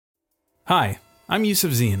Hi, I'm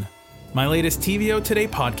Yusuf Zine. My latest TVO Today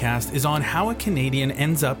podcast is on how a Canadian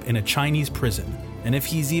ends up in a Chinese prison, and if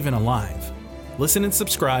he's even alive. Listen and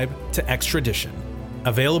subscribe to Extradition.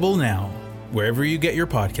 Available now, wherever you get your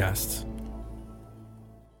podcasts.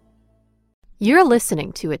 You're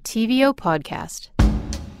listening to a TVO podcast.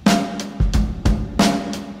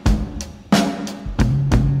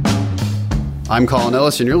 I'm Colin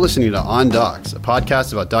Ellis, and you're listening to On Docs, a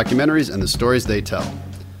podcast about documentaries and the stories they tell.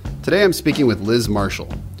 Today I'm speaking with Liz Marshall.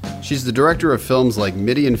 She's the director of films like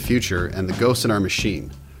Mitty and Future and The Ghost in Our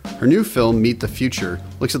Machine. Her new film, Meet the Future,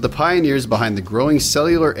 looks at the pioneers behind the growing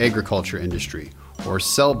cellular agriculture industry, or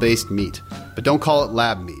cell-based meat, but don't call it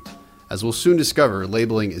lab meat. As we'll soon discover,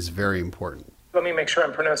 labeling is very important. Let me make sure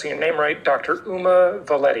I'm pronouncing your name right. Dr. Uma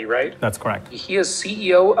Valetti, right? That's correct. He is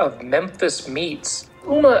CEO of Memphis Meats.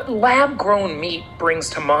 Uma, lab-grown meat brings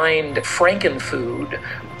to mind frankenfood,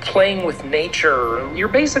 playing with nature. You're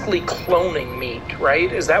basically cloning meat,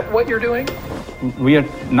 right? Is that what you're doing? We are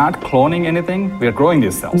not cloning anything. We are growing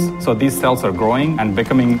these cells. So these cells are growing and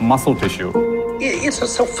becoming muscle tissue. It's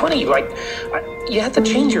just so funny. Like, you have to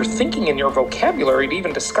change your thinking and your vocabulary to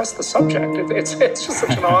even discuss the subject. It's just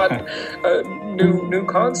such an odd new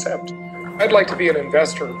concept. I'd like to be an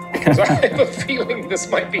investor because I have a feeling this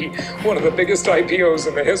might be one of the biggest IPOs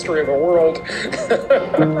in the history of the world.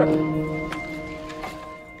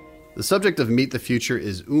 The subject of Meet the Future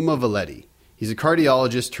is Uma Valetti. He's a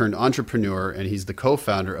cardiologist turned entrepreneur, and he's the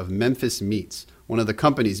co-founder of Memphis Meats, one of the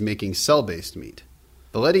companies making cell-based meat.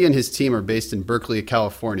 Valetti and his team are based in Berkeley,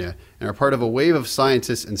 California, and are part of a wave of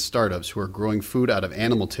scientists and startups who are growing food out of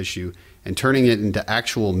animal tissue and turning it into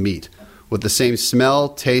actual meat, with the same smell,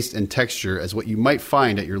 taste, and texture as what you might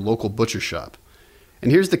find at your local butcher shop. And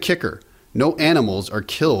here's the kicker. No animals are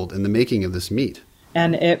killed in the making of this meat.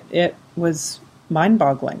 And it was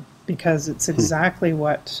mind-boggling because it's exactly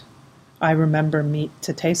what I remember meat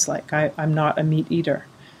to taste like. I'm not a meat eater.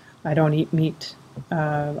 I don't eat meat.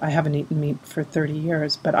 I haven't eaten meat for 30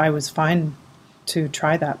 years, but I was fine to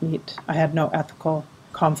try that meat. I had no ethical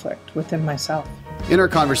conflict within myself. In our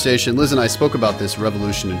conversation, Liz and I spoke about this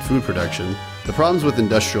revolution in food production, the problems with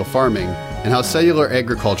industrial farming, and how cellular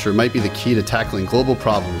agriculture might be the key to tackling global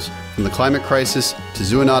problems, from the climate crisis to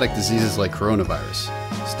zoonotic diseases like coronavirus.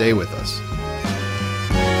 Stay with us.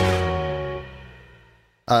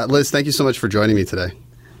 Liz, thank you so much for joining me today.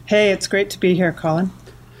 Hey, it's great to be here, Colin.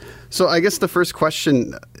 So I guess the first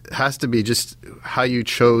question has to be just how you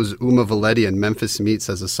chose Uma Valetti and Memphis Meats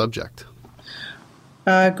as a subject.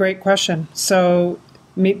 Great question. So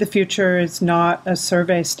Meet the Future is not a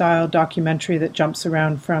survey-style documentary that jumps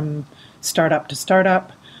around from startup to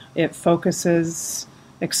startup. It focuses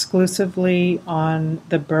exclusively on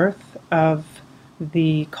the birth of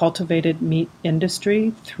the cultivated meat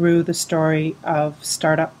industry through the story of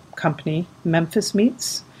startup company Memphis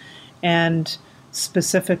Meats, and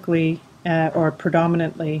specifically or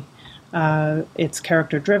predominantly it's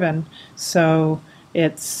character-driven. So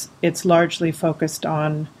it's largely focused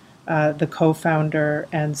on the co-founder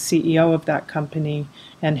and CEO of that company,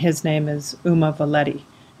 and his name is Uma Valetti,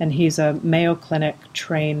 and he's a Mayo Clinic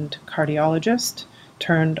trained cardiologist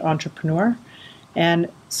turned entrepreneur. And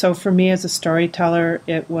so for me as a storyteller,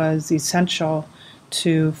 it was essential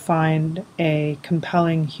to find a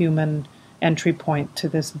compelling human entry point to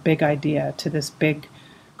this big idea, to this big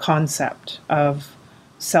concept of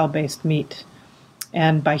cell-based meat.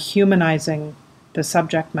 And by humanizing the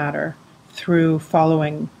subject matter through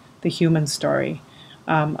following the human story,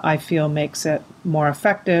 I feel makes it more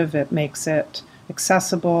effective, it makes it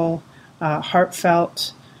accessible,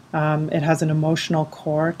 heartfelt, it has an emotional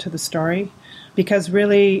core to the story. Because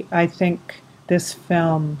really, I think this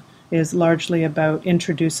film is largely about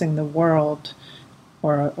introducing the world,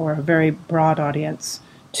 or a very broad audience,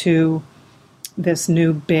 to this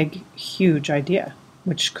new big, huge idea,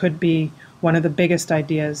 which could be one of the biggest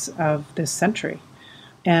ideas of this century.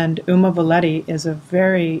 And Uma Valetti is a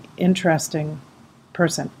very interesting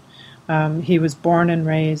person. He was born and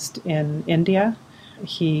raised in India.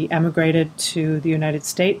 He emigrated to the United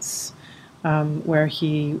States, where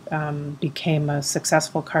he became a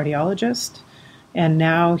successful cardiologist. And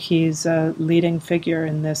now he's a leading figure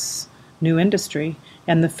in this new industry.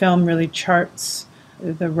 And the film really charts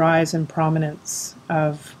the rise and prominence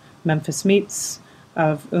of Memphis Meats,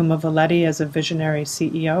 of Uma Valetti as a visionary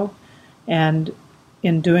CEO. And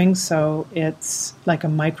in doing so, it's like a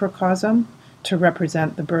microcosm to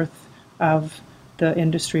represent the birth of the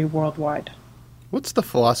industry worldwide. What's the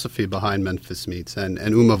philosophy behind Memphis Meats and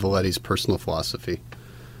Uma Valetti's personal philosophy?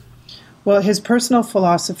 Well, his personal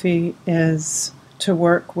philosophy is to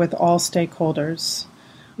work with all stakeholders.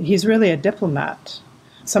 He's really a diplomat.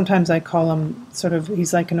 Sometimes I call him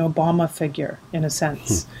he's like an Obama figure in a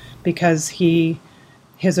sense, because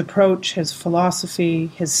his approach, his philosophy,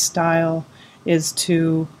 his style is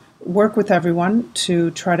to work with everyone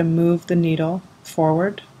to try to move the needle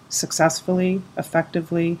forward successfully,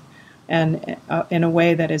 effectively, and in a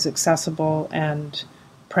way that is accessible and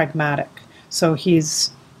pragmatic. So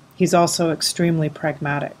he's also extremely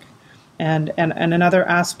pragmatic. And another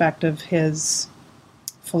aspect of his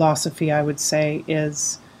philosophy, I would say,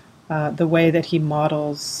 is the way that he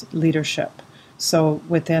models leadership. So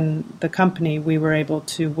within the company, we were able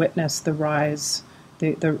to witness the rise,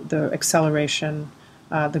 the acceleration,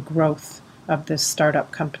 the growth of this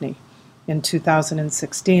startup company. In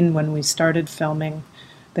 2016, when we started filming,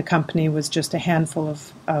 the company was just a handful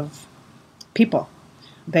of people.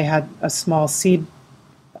 They had a small seed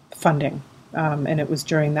funding, and it was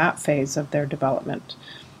during that phase of their development.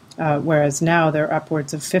 Whereas now they're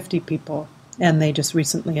upwards of 50 people, and they just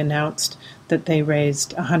recently announced that they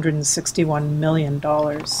raised $161 million.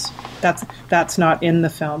 That's not in the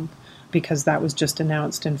film, because that was just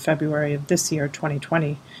announced in February of this year,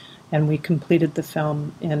 2020, and we completed the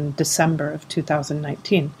film in December of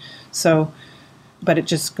 2019. So, but it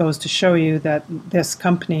just goes to show you that this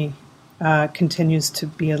company continues to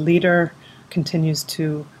be a leader, continues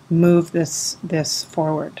to move this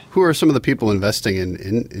forward. Who are some of the people investing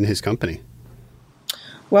in his company?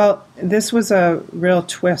 Well, this was a real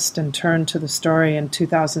twist and turn to the story in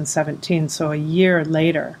 2017. So a year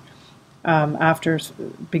later, after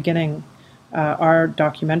beginning our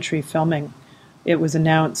documentary filming, it was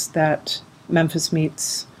announced that Memphis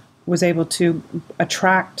Meats was able to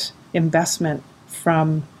attract investment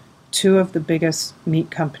from two of the biggest meat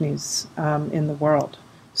companies in the world.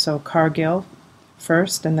 So Cargill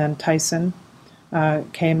first, and then Tyson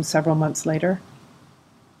came several months later.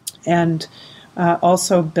 And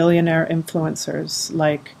also billionaire influencers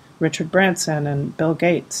like Richard Branson and Bill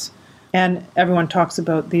Gates. And everyone talks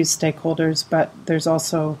about these stakeholders, but there's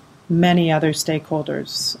also many other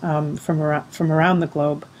stakeholders from around the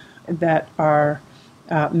globe that are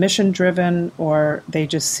mission-driven, or they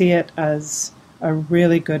just see it as a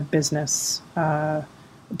really good business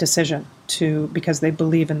decision because they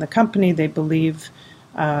believe in the company, they believe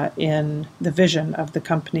in the vision of the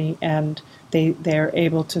company, and they're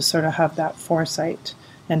able to sort of have that foresight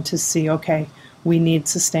and to see, okay, we need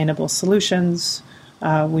sustainable solutions,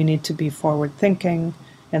 we need to be forward-thinking,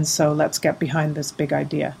 and so let's get behind this big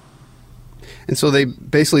idea. And so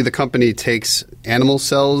the company takes animal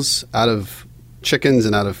cells out of chickens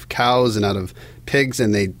and out of cows and out of pigs,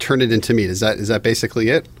 and they turn it into meat. Is that basically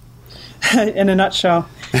it? In a nutshell,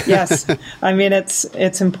 yes. I mean,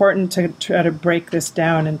 it's important to try to break this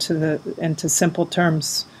down into simple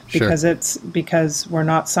terms, because because we're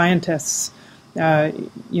not scientists,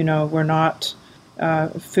 we're not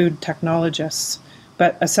food technologists,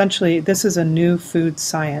 but essentially this is a new food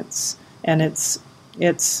science, and it's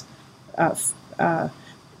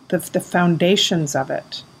the foundations of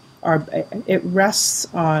it it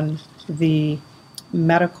rests on the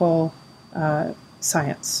medical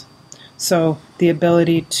science. So the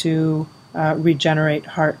ability to regenerate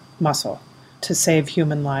heart muscle to save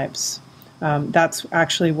human lives. That's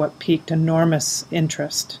actually what piqued enormous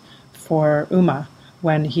interest for Uma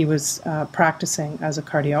when he was practicing as a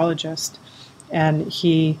cardiologist. And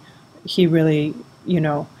he really,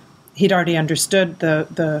 he'd already understood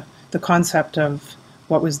the concept of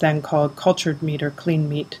what was then called cultured meat or clean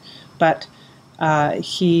meat. But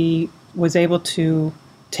he was able to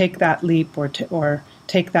take that leap or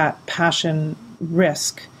take that passion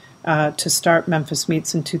risk to start Memphis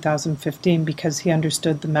Meats in 2015, because he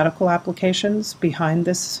understood the medical applications behind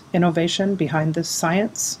this innovation, behind this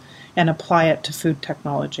science, and apply it to food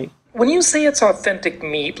technology. When you say it's authentic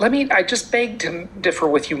meat, I just beg to differ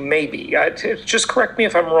with you, maybe. Just correct me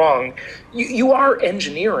if I'm wrong. You are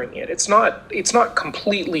engineering it. It's not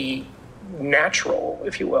completely natural,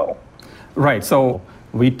 if you will. Right. So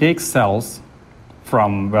we take cells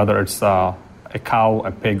from whether it's a cow,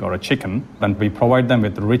 a pig, or a chicken, and we provide them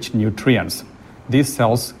with rich nutrients. These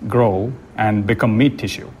cells grow and become meat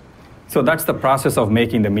tissue. So that's the process of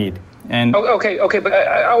making the meat. And okay, but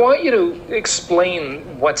I want you to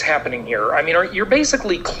explain what's happening here. I mean, you're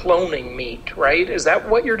basically cloning meat, right? Is that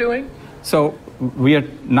what you're doing? So we are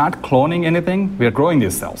not cloning anything, we are growing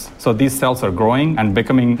these cells. So these cells are growing and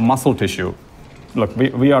becoming muscle tissue. Look,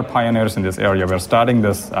 we are pioneers in this area. We're starting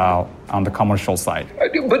this on the commercial side.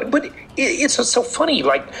 But it's so funny.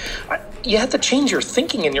 You have to change your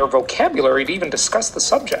thinking and your vocabulary to even discuss the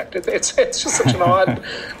subject. It's just such an odd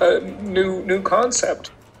new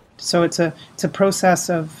concept. So it's a process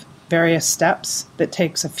of various steps that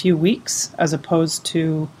takes a few weeks as opposed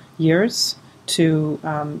to years to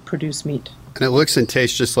produce meat. And it looks and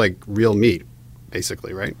tastes just like real meat,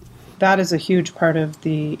 basically, right? That is a huge part of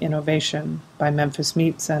the innovation by Memphis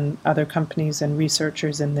Meats and other companies and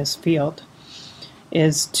researchers in this field,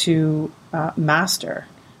 is to master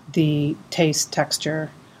the taste,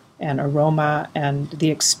 texture, and aroma and the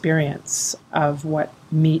experience of what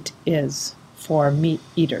meat is for meat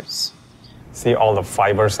eaters. See all the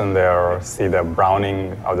fibers in there, see the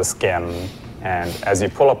browning of the skin. And as you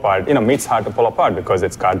pull apart, meat's hard to pull apart because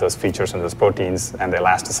it's got those features and those proteins and the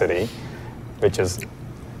elasticity, which is...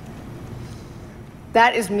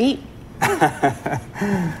 That is meat.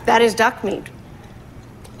 That is duck meat.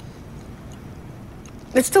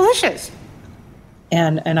 It's delicious.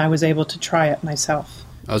 And I was able to try it myself.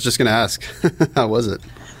 I was just going to ask, how was it?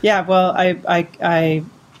 Yeah, well,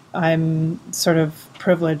 I'm sort of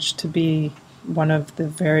privileged to be one of the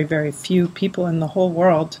very, very few people in the whole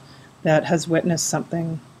world that has witnessed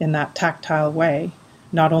something in that tactile way,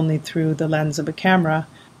 not only through the lens of a camera,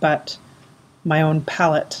 but my own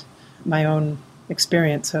palate, my own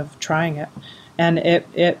experience of trying it. And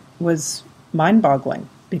it was mind-boggling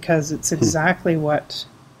because it's exactly what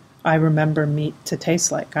I remember meat to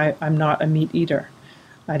taste like. I'm not a meat eater.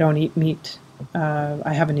 I don't eat meat.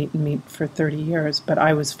 I haven't eaten meat for 30 years, but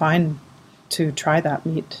I was fine to try that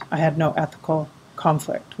meat. I had no ethical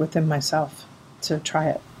conflict within myself to try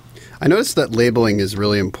it. I noticed that labeling is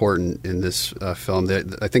really important in this film.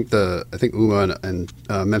 I think Uma and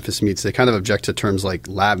Memphis Meats, they kind of object to terms like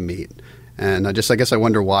lab meat, and I guess I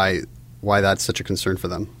wonder why that's such a concern for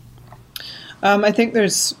them. I think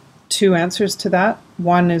there's two answers to that.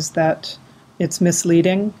 One is that it's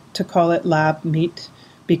misleading to call it lab meat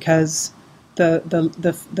because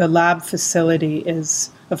the lab facility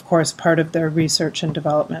is, of course, part of their research and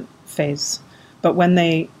development phase. But when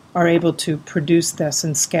they are able to produce this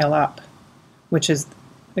and scale up, which is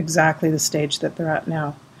exactly the stage that they're at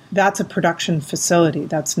now, that's a production facility.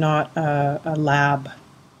 That's not a lab.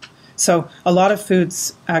 So a lot of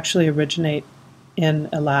foods actually originate in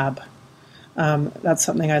a lab. That's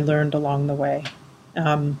something I learned along the way.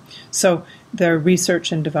 So their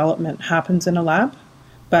research and development happens in a lab,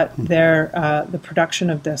 but the production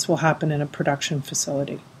of this will happen in a production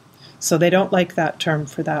facility. So they don't like that term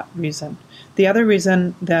for that reason. The other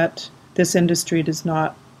reason that this industry does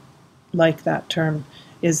not like that term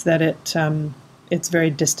is that it's very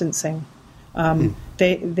distancing.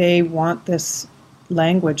 They want this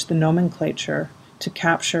language, the nomenclature, to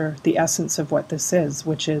capture the essence of what this is,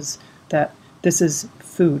 which is that this is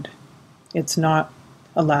food. It's not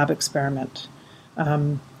a lab experiment.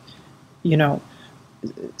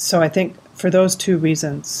 So I think for those two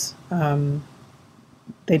reasons,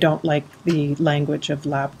 they don't like the language of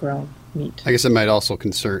lab-grown meat. I guess it might also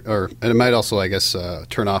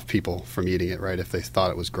turn off people from eating it, right? If they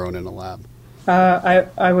thought it was grown in a lab.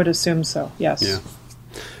 I would assume so. Yes. Yeah.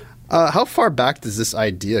 How far back does this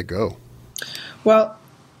idea go? Well,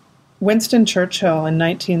 Winston Churchill in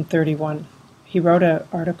 1931, he wrote an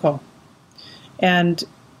article and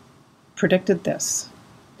predicted this,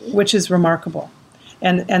 which is remarkable.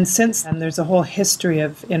 And since then, there's a whole history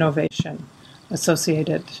of innovation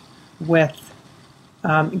associated with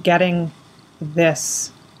getting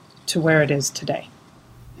this to where it is today.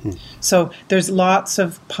 So there's lots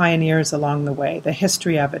of pioneers along the way. The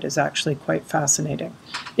history of it is actually quite fascinating.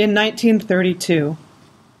 In 1932,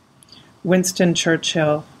 Winston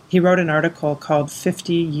Churchill, he wrote an article called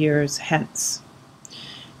 50 Years Hence.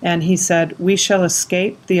 And he said, "We shall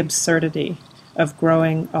escape the absurdity of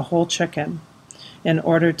growing a whole chicken in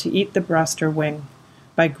order to eat the breast or wing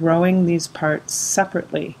by growing these parts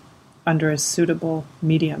separately under a suitable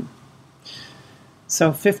medium."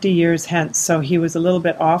 So 50 years hence. So he was a little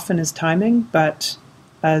bit off in his timing, but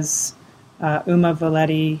as Uma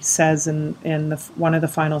Valetti says in one of the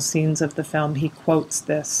final scenes of the film, he quotes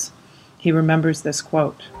this. He remembers this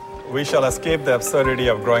quote. "We shall escape the absurdity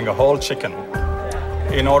of growing a whole chicken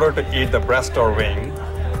in order to eat the breast or wing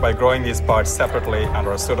by growing these parts separately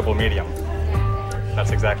under a suitable medium."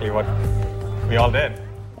 That's exactly what we all did.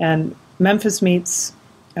 And Memphis Meats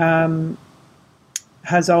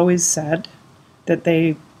has always said that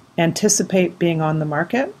they anticipate being on the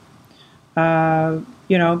market, by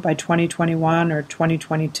 2021 or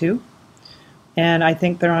 2022. And I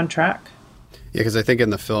think they're on track. Yeah, because I think in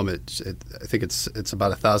the film, I think it's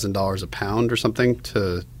about $1,000 a pound or something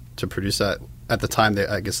to produce that at the time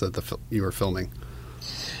that you were filming.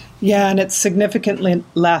 Yeah, and it's significantly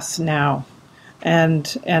less now, and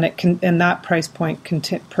that price point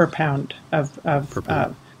per pound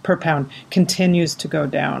per pound continues to go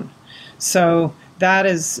down. So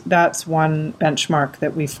That's one benchmark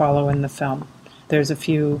that we follow in the film. There's a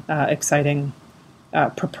few exciting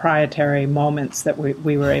proprietary moments that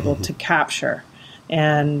we were able to capture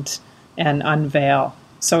and unveil.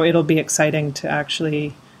 So it'll be exciting to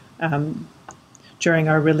actually, during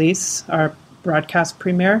our release, our broadcast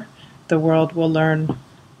premiere, the world will learn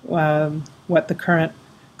what the current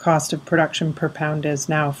cost of production per pound is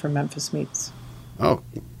now for Memphis Meats. Oh,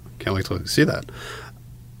 can't wait to see that.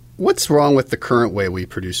 What's wrong with the current way we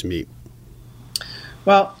produce meat?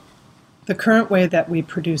 Well, the current way that we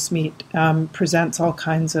produce meat presents all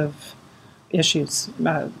kinds of issues,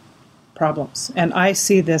 problems. And I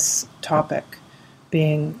see this topic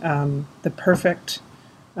being the perfect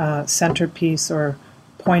centerpiece or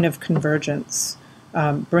point of convergence,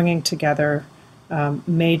 bringing together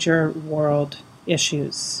major world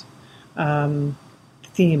issues,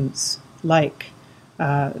 themes like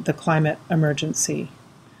the climate emergency,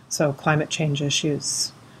 so climate change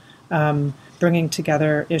issues, bringing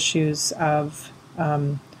together issues of,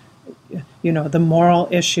 the moral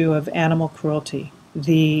issue of animal cruelty,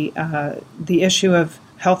 the issue of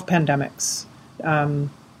health pandemics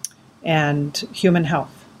and human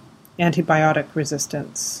health, antibiotic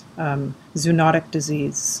resistance, zoonotic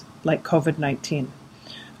disease like COVID-19.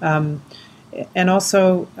 And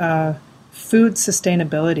also food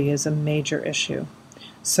sustainability is a major issue.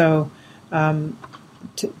 So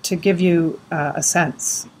to give you a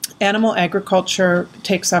sense, animal agriculture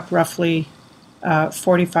takes up roughly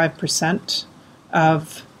 45%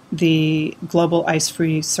 of the global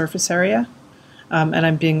ice-free surface area, and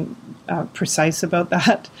I'm being precise about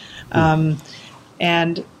that.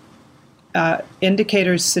 And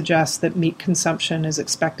indicators suggest that meat consumption is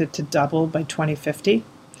expected to double by 2050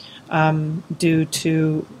 due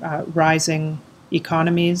to rising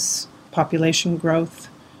economies, population growth.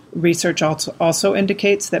 Research also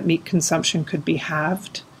indicates that meat consumption could be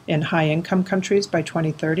halved in high-income countries by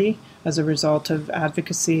 2030 as a result of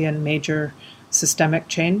advocacy and major systemic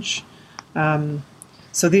change.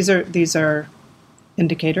 So these are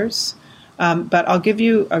indicators. But I'll give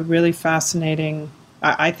you a really fascinating.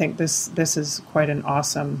 I think this is quite an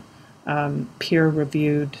awesome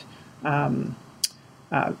peer-reviewed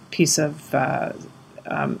piece of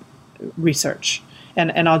research,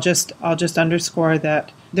 and I'll just underscore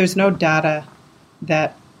that there's no data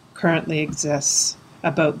that currently exists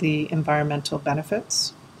about the environmental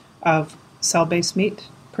benefits of cell-based meat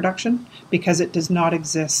production because it does not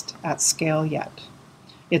exist at scale yet.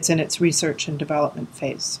 It's in its research and development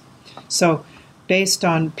phase. So based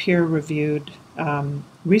on peer-reviewed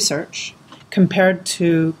research, compared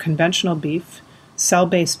to conventional beef,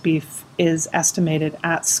 cell-based beef is estimated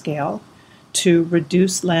at scale to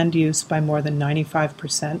reduce land use by more than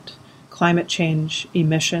 95%, climate change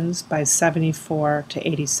emissions by 74 to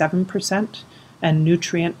 87%, and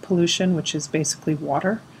nutrient pollution, which is basically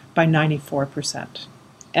water, by 94%.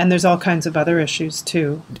 And there's all kinds of other issues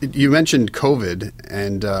too. You mentioned COVID,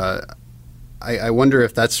 and I wonder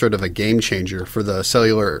if that's sort of a game changer for the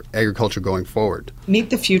cellular agriculture going forward. Meat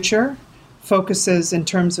the Future focuses in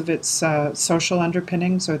terms of its social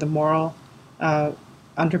underpinnings or the moral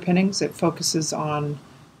underpinnings. It focuses on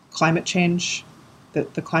climate change,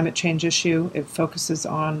 the climate change issue. It focuses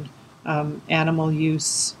on animal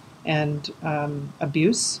use and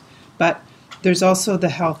abuse. But there's also the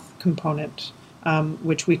health component,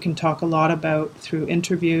 which we can talk a lot about through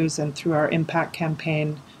interviews and through our impact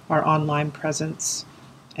campaign, our online presence,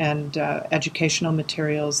 and educational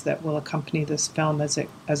materials that will accompany this film as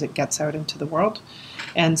it gets out into the world.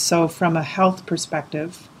 And so from a health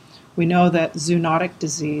perspective, we know that zoonotic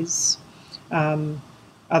disease,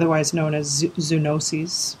 otherwise known as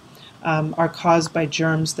zoonoses, are caused by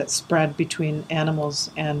germs that spread between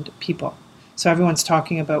animals and people. So everyone's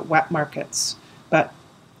talking about wet markets, but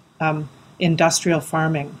industrial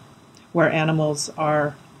farming, where animals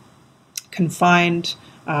are confined,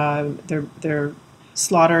 they're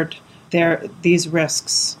slaughtered, these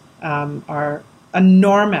risks are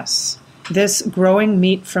enormous. This growing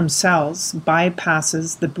meat from cells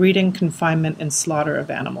bypasses the breeding, confinement, and slaughter of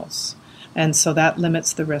animals, and so that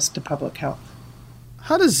limits the risk to public health.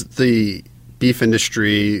 How does the beef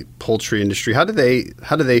industry, poultry industry, how do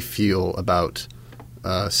they feel about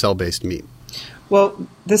cell-based meat? Well,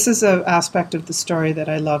 this is an aspect of the story that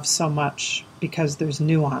I love so much because there's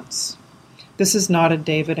nuance. This is not a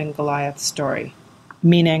David and Goliath story,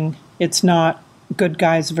 meaning it's not good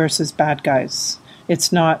guys versus bad guys.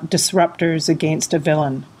 It's not disruptors against a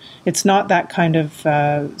villain. It's not that kind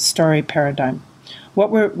of story paradigm.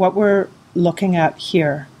 What we're looking at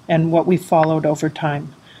here and what we followed over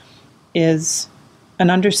time is an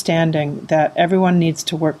understanding that everyone needs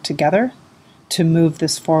to work together to move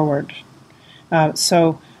this forward. And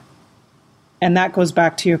that goes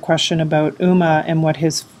back to your question about Uma and what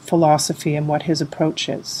his philosophy and what his approach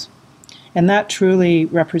is. And that truly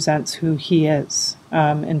represents who he is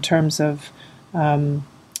in terms of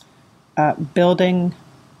building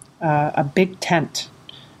a big tent,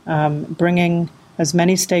 bringing as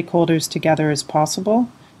many stakeholders together as possible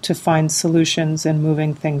to find solutions and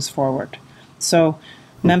moving things forward. So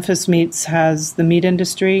Memphis Meats has the meat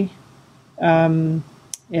industry.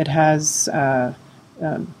 It has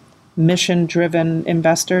mission-driven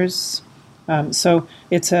investors. So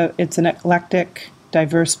it's an eclectic,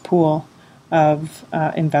 diverse pool of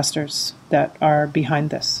investors that are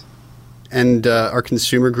behind this. And are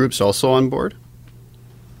consumer groups also on board?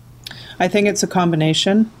 I think it's a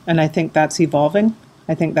combination, and I think that's evolving.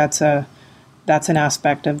 I think that's an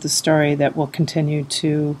aspect of the story that will continue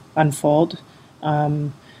to unfold.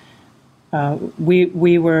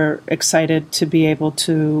 We were excited to be able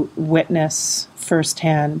to witness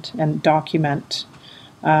firsthand and document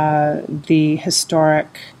the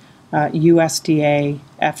historic USDA,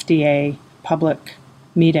 FDA public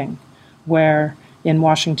meeting where in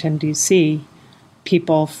Washington, D.C.,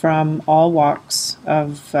 people from all walks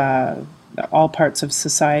of all parts of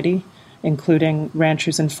society, including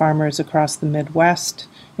ranchers and farmers across the Midwest,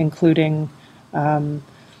 including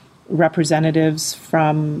representatives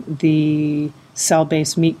from the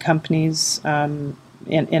cell-based meat companies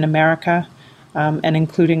in America, and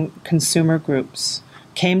including consumer groups,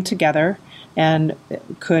 came together and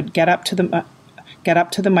could get up to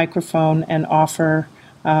the microphone and offer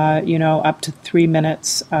up to 3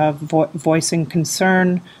 minutes of voicing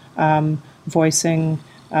concern, voicing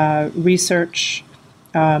research,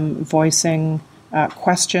 voicing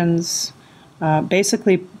questions,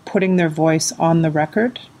 basically putting their voice on the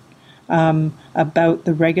record about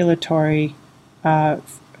the regulatory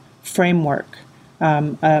framework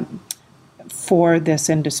for this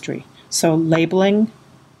industry. So labeling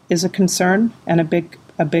is a concern and a big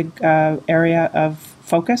area of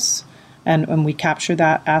focus. And we capture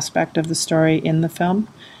that aspect of the story in the film.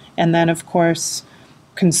 And then, of course,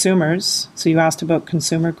 consumers. So you asked about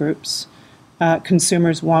consumer groups.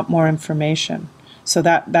 Consumers want more information. So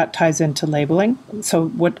that ties into labeling. So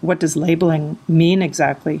what does labeling mean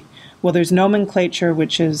exactly? Well, there's nomenclature,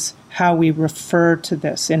 which is how we refer to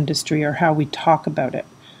this industry or how we talk about it,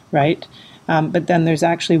 right? But then there's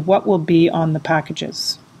actually what will be on the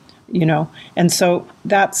packages, And so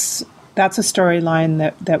that's a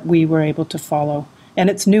storyline that we were able to follow. And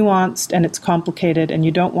it's nuanced and it's complicated, and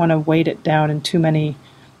you don't want to weight it down in too many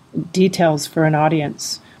details for an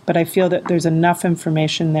audience. But I feel that there's enough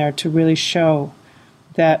information there to really show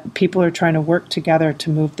that people are trying to work together to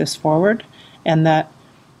move this forward, and that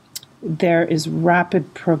there is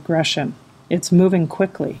rapid progression. It's moving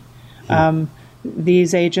quickly.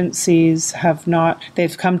 These agencies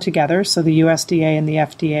they've come together, so the USDA and the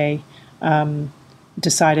FDA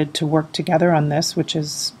decided to work together on this, which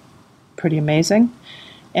is pretty amazing.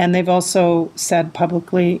 And they've also said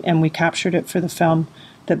publicly, and we captured it for the film,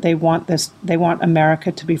 that they want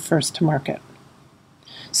America to be first to market.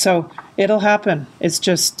 So it'll happen. It's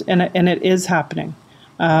just, and it is happening.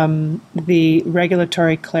 The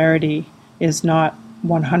regulatory clarity is not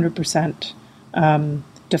 100%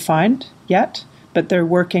 defined yet, but they're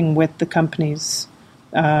working with the companies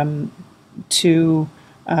to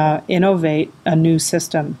innovate a new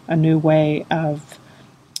system, a new way of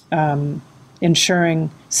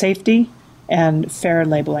ensuring safety and fair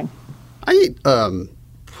labeling. I eat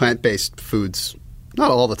plant-based foods,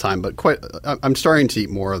 not all the time, but I'm starting to eat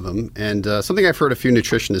more of them. And something I've heard a few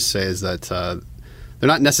nutritionists say is that they're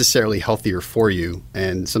not necessarily healthier for you,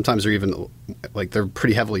 and sometimes they're even they're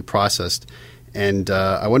pretty heavily processed. And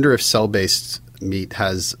I wonder if cell-based meat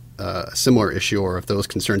has a similar issue, or if those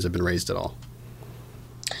concerns have been raised at all.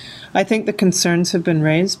 I think the concerns have been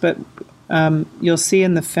raised, but you'll see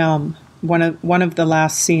in the film one of the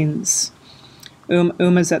last scenes,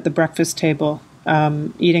 Uma's at the breakfast table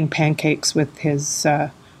eating pancakes with his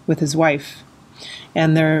wife,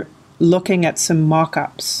 and they're looking at some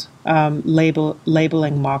mock-ups,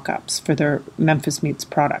 labeling mock-ups for their Memphis Meats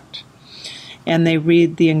product. And they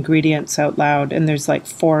read the ingredients out loud, and there's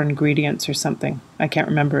 4 ingredients or something. I can't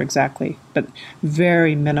remember exactly, but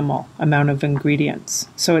very minimal amount of ingredients.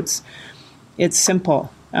 So it's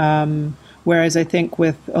simple. Whereas I think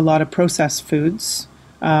with a lot of processed foods,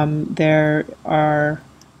 there are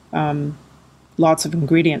lots of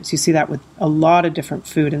ingredients. You see that with a lot of different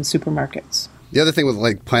food in supermarkets. The other thing with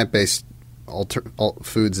plant-based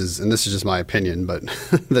foods is, and this is just my opinion, but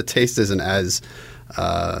the taste isn't as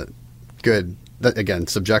good. Again,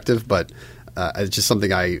 subjective, but It's just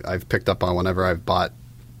something I've picked up on whenever I've bought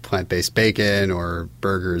plant-based bacon or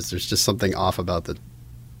burgers. There's just something off about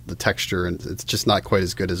the texture, and it's just not quite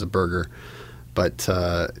as good as a burger. But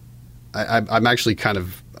I'm actually kind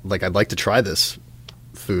of like, I'd like to try this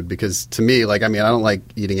food because to me, like, I mean, I don't like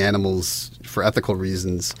eating animals for ethical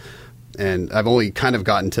reasons, and I've only kind of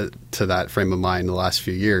gotten to that frame of mind in the last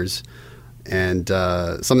few years. And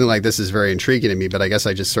something like this is very intriguing to me, but I guess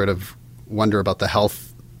I just sort of wonder about the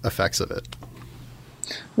health effects of it.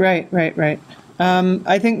 Right.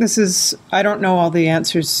 I think I don't know all the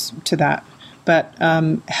answers to that, but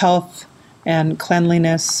health and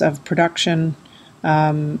cleanliness of production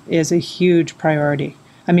is a huge priority.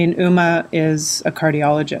 I mean, Uma is a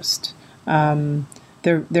cardiologist.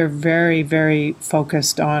 They're very, very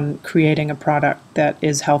focused on creating a product that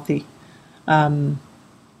is healthy,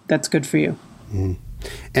 that's good for you. Mm.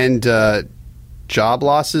 And job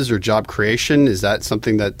losses or job creation, is that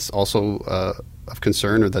something that's also of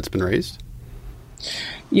concern or that's been raised?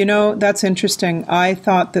 You know, that's interesting. I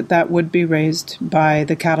thought that would be raised by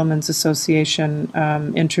the Cattlemen's Association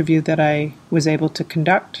interview that I was able to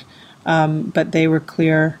conduct, but they were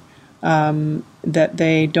clear that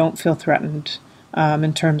they don't feel threatened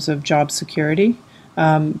in terms of job security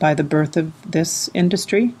by the birth of this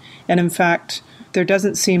industry. And in fact, there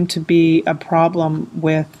doesn't seem to be a problem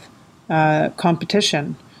with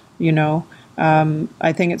competition. You know,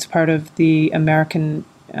 I think it's part of the American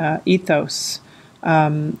ethos,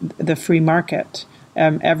 the free market.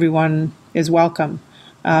 Everyone is welcome.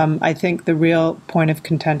 I think the real point of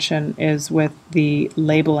contention is with the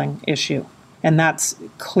labeling issue, and that's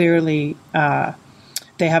clearly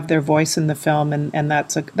they have their voice in the film, and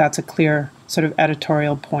that's a clear sort of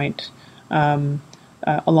editorial point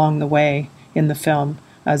along the way in the film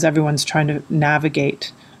as everyone's trying to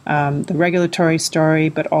navigate the regulatory story,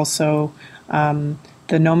 but also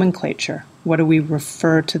the nomenclature. What do we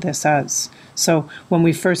refer to this as? So when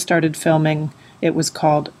we first started filming, it was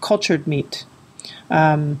called cultured meat.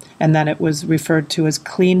 And then it was referred to as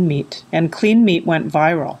clean meat. And clean meat went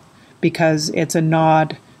viral because it's a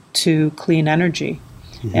nod to clean energy.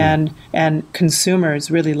 Mm-hmm. And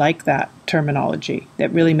consumers really like that terminology.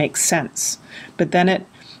 That really makes sense. But then it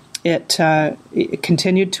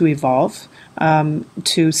continued to evolve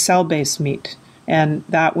to cell-based meat. And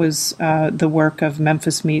that was the work of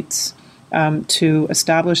Memphis Meats to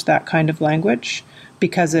establish that kind of language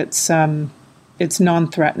because it's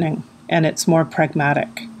non-threatening and it's more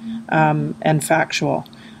pragmatic and factual,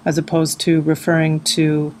 as opposed to referring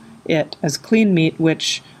to it as clean meat,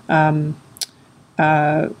 which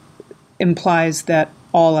implies that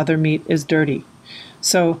all other meat is dirty.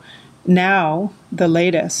 So now the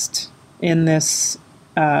latest in this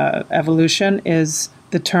evolution is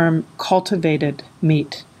the term cultivated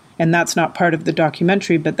meat. And that's not part of the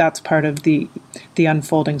documentary, but that's part of the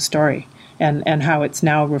unfolding story and how it's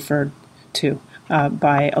now referred to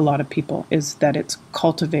by a lot of people, is that it's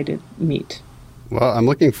cultivated meat. Well, I'm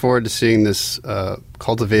looking forward to seeing this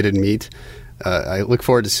cultivated meat. I look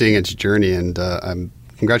forward to seeing its journey, and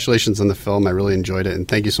congratulations on the film. I really enjoyed it, and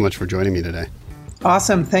thank you so much for joining me today.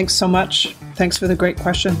 Awesome. Thanks so much. Thanks for the great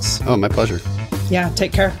questions. Oh, my pleasure. Yeah,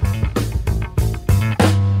 take care.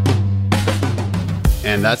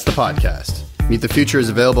 And that's the podcast. Meet the Future is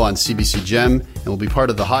available on CBC Gem and will be part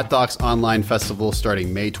of the Hot Docs Online Festival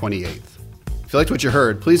starting May 28th. If you liked what you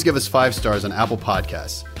heard, please give us 5 stars on Apple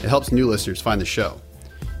Podcasts. It helps new listeners find the show.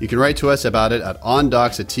 You can write to us about it at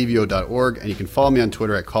ondocs@tvo.org, and you can follow me on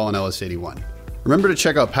Twitter at ColinEllis81. Remember to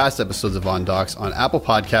check out past episodes of On Docs on Apple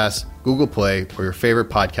Podcasts, Google Play, or your favorite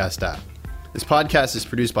podcast app. This podcast is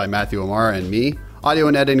produced by Matthew O'Mara and me. Audio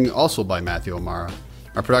and editing also by Matthew O'Mara.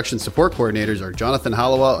 Our production support coordinators are Jonathan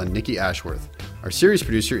Hallowell and Nikki Ashworth. Our series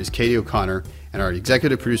producer is Katie O'Connor, and our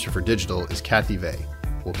executive producer for digital is Kathy Vey.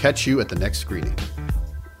 We'll catch you at the next screening.